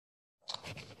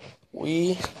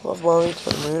We love Mommy to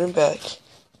the moon and back.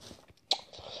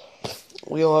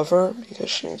 We love her because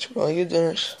she makes really good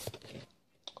dinners.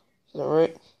 Is that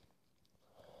right?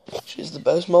 She's the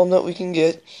best mom that we can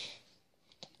get.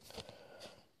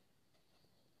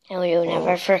 And we will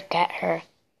never forget her.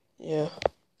 Yeah.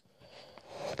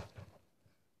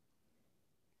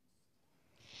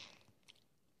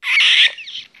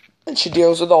 And she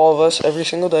deals with all of us every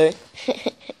single day.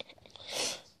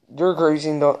 You're crazy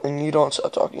and you don't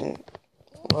stop talking.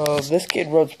 This kid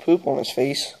rubs poop on his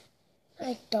face.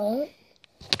 I don't.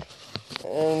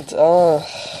 And,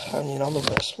 I mean, I'm the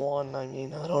best one. I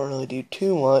mean, I don't really do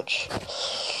too much.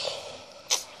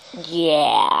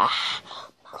 Yeah.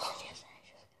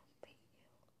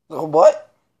 What?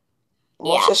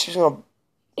 Mom Yeah. says she's gonna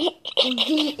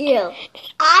Beat you.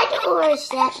 I know what I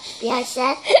said. Yeah, I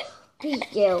said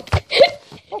beat you.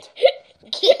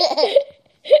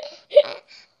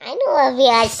 I know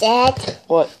what I said.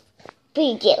 What?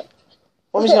 Beat you.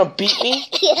 Mommy's gonna beat me?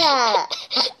 Yeah.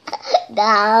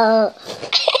 No.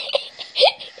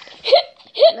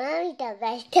 Mommy's the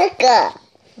best cooker.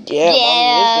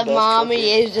 Yeah, Mommy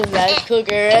is the best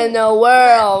cooker in the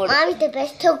world. Mommy's the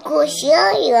best cooker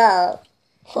cereal.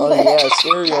 Oh yeah,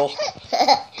 cereal.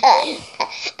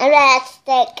 And that's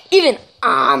steak. Even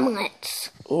omelets.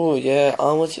 Oh yeah,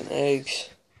 omelets and eggs.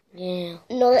 Yeah.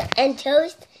 No, and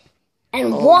toast.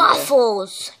 And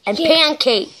waffles. Yeah. And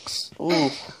pancakes.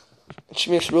 Ooh. She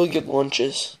makes really good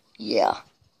lunches. Yeah.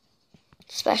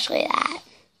 Especially that.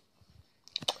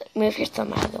 Move your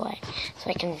thumb out of the way so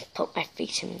I can put my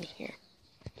face in here.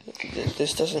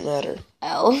 This doesn't matter.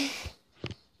 Oh.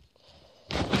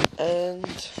 And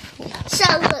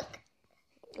So look.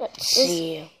 Let's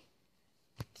see.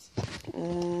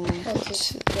 Let's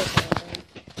see.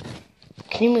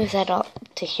 Can you move that up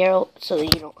to here so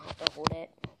that you don't have to hold it?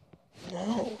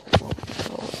 No.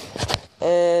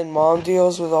 And Mom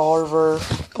deals with all of her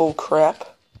bull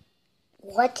crap.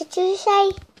 What did you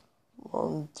say?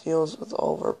 Mom deals with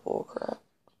all of her bull crap.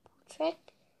 Trick?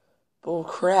 Bull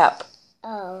crap.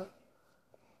 Oh.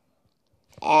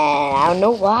 And I don't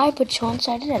know why, but Sean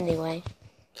said it anyway.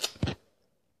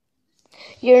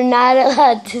 You're not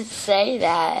allowed to say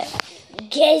that.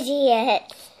 Guess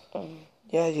yet.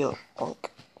 Yeah, you punk.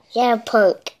 Yeah,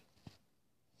 punk.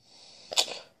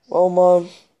 Well, Mom,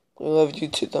 we love you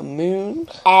to the moon.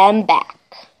 And back.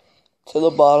 To the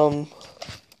bottom.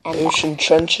 And ocean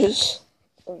trenches.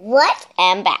 What?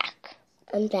 And back.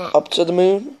 And back. Up to the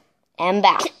moon. And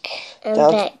back. And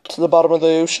down back. To the bottom of the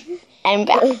ocean. And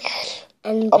back.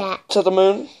 And up back. To the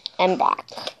moon. And back.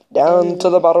 Down to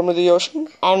the bottom of the ocean.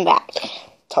 And back.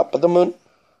 Top of the moon.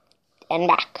 And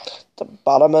back. The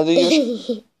bottom of the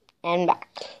ocean. And back.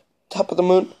 Top of the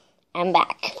moon. And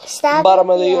back. Stop bottom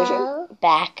of the ocean.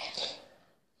 Back.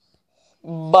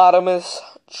 Bottomless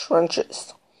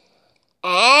trenches.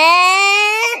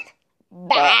 And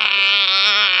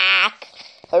back.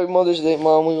 Happy Mother's Day,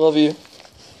 Mom. We love you.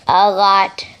 A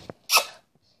lot.